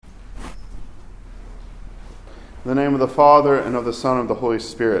In the name of the Father, and of the Son, and of the Holy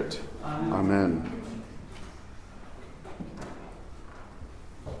Spirit. Amen. Amen.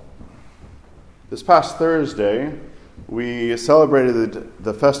 This past Thursday, we celebrated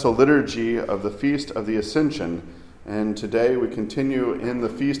the festal liturgy of the Feast of the Ascension. And today we continue in the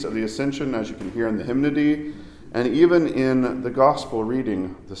Feast of the Ascension, as you can hear in the hymnody, and even in the Gospel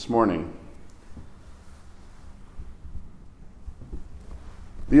reading this morning.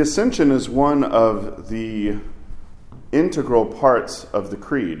 The Ascension is one of the integral parts of the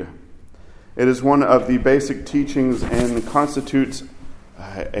Creed. It is one of the basic teachings and constitutes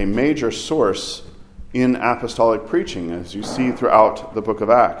a major source in apostolic preaching, as you see throughout the book of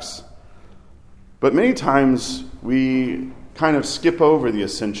Acts. But many times we kind of skip over the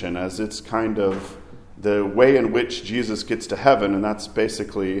Ascension as it's kind of the way in which Jesus gets to heaven, and that's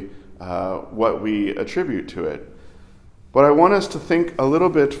basically what we attribute to it. But I want us to think a little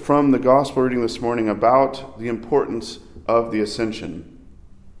bit from the gospel reading this morning about the importance of the Ascension.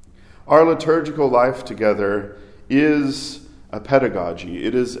 Our liturgical life together is a pedagogy.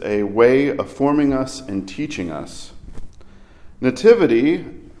 It is a way of forming us and teaching us. Nativity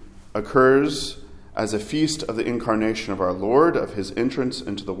occurs as a feast of the incarnation of our Lord, of his entrance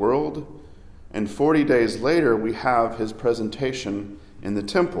into the world, and 40 days later we have his presentation in the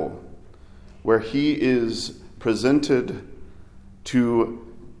temple, where he is presented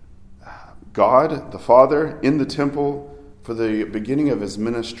to God the Father in the temple for the beginning of his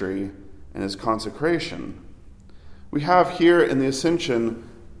ministry and his consecration. We have here in the Ascension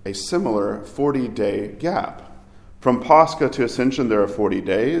a similar 40-day gap. From Pascha to Ascension there are 40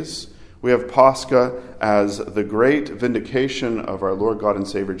 days. We have Pascha as the great vindication of our Lord God and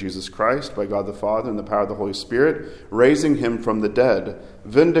Savior Jesus Christ by God the Father and the power of the Holy Spirit, raising him from the dead,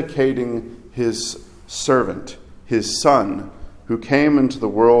 vindicating his servant, his Son, who came into the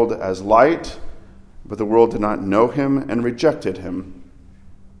world as light, but the world did not know him and rejected him.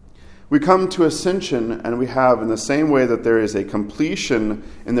 We come to Ascension, and we have, in the same way that there is a completion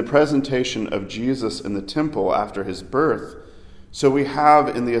in the presentation of Jesus in the temple after his birth, so we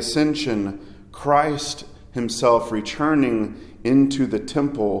have in the Ascension Christ himself returning into the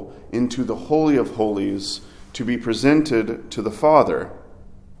temple, into the Holy of Holies, to be presented to the Father.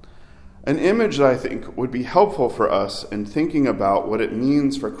 An image that I think would be helpful for us in thinking about what it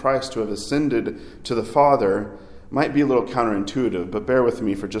means for Christ to have ascended to the Father might be a little counterintuitive, but bear with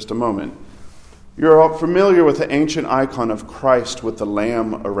me for just a moment. You're all familiar with the ancient icon of Christ with the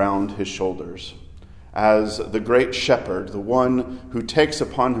lamb around his shoulders, as the great shepherd, the one who takes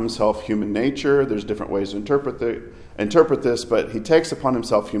upon himself human nature. There's different ways to interpret this, but he takes upon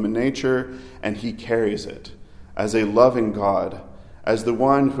himself human nature and he carries it as a loving God, as the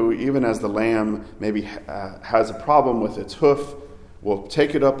one who, even as the lamb maybe has a problem with its hoof, will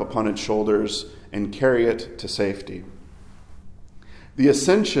take it up upon its shoulders and carry it to safety. The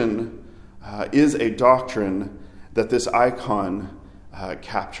Ascension is a doctrine that this icon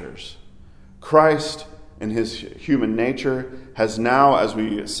captures. Christ, in his human nature, has now, as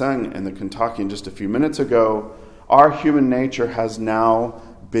we sang in the Kentuckian just a few minutes ago, our human nature has now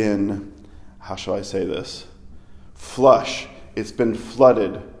been, how shall I say this, flush. It's been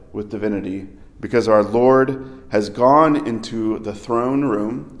flooded with divinity because our Lord has gone into the throne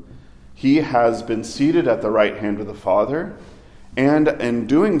room. He has been seated at the right hand of the Father, and in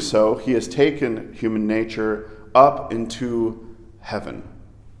doing so, he has taken human nature up into heaven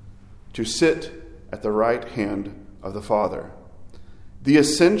to sit at the right hand of the Father. The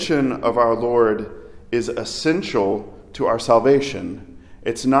ascension of our Lord is essential to our salvation.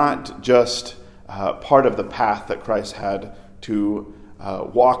 It's not just part of the path that Christ had to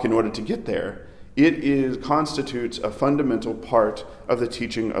walk in order to get there. It constitutes a fundamental part of the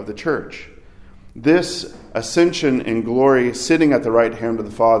teaching of the church. This ascension in glory, sitting at the right hand of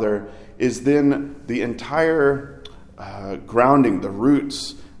the Father, is then the entire grounding, the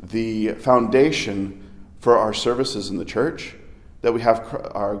roots, the foundation for our services in the church, that we have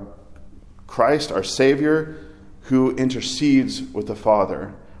our Christ, our Savior, who intercedes with the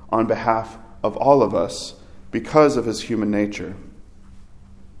Father on behalf of all of us because of his human nature.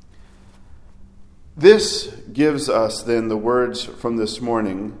 This gives us then the words from this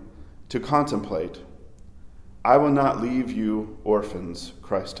morning to contemplate. I will not leave you orphans,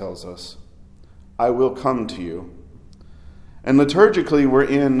 Christ tells us. I will come to you. And liturgically, we're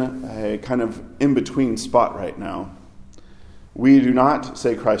in a kind of in-between spot right now. We do not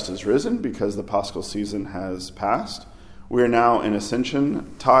say Christ is risen because the Paschal season has passed. We are now in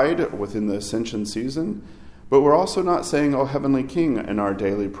Ascension tide within the Ascension season. But we're also not saying, O Heavenly King, in our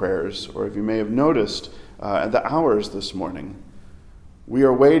daily prayers, or if you may have noticed at the hours this morning. we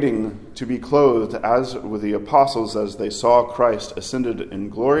are waiting to be clothed as with the apostles as they saw Christ ascended in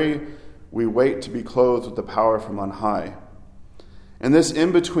glory. We wait to be clothed with the power from on high. And this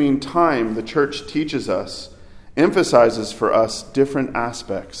in-between time, the church teaches us, emphasizes for us different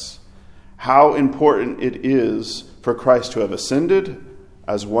aspects. How important it is for Christ to have ascended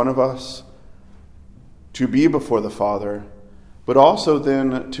as one of us, to be before the Father, but also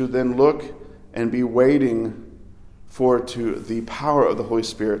then to look and be waiting for the power of the Holy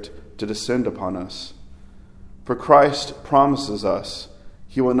Spirit to descend upon us. For Christ promises us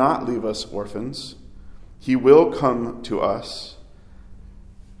he will not leave us orphans. He will come to us,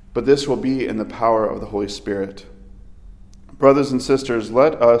 but this will be in the power of the Holy Spirit. Brothers and sisters,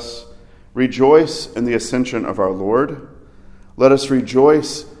 let us rejoice in the ascension of our Lord. Let us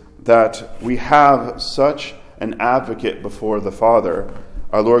rejoice that we have such an advocate before the Father,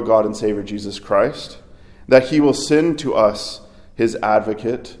 our Lord God and Savior Jesus Christ, that he will send to us his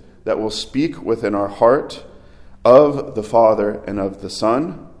advocate that will speak within our heart of the Father and of the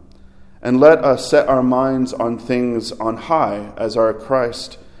Son. And let us set our minds on things on high, as our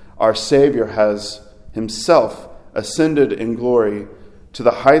Christ, our Savior, has himself ascended in glory to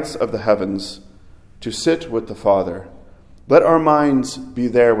the heights of the heavens to sit with the Father. Let our minds be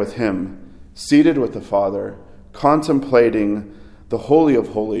there with him, seated with the Father, contemplating the Holy of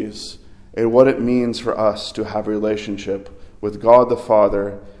Holies and what it means for us to have a relationship with God the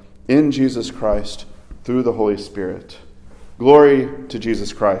Father in Jesus Christ through the Holy Spirit. Glory to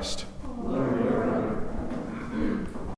Jesus Christ. Glory.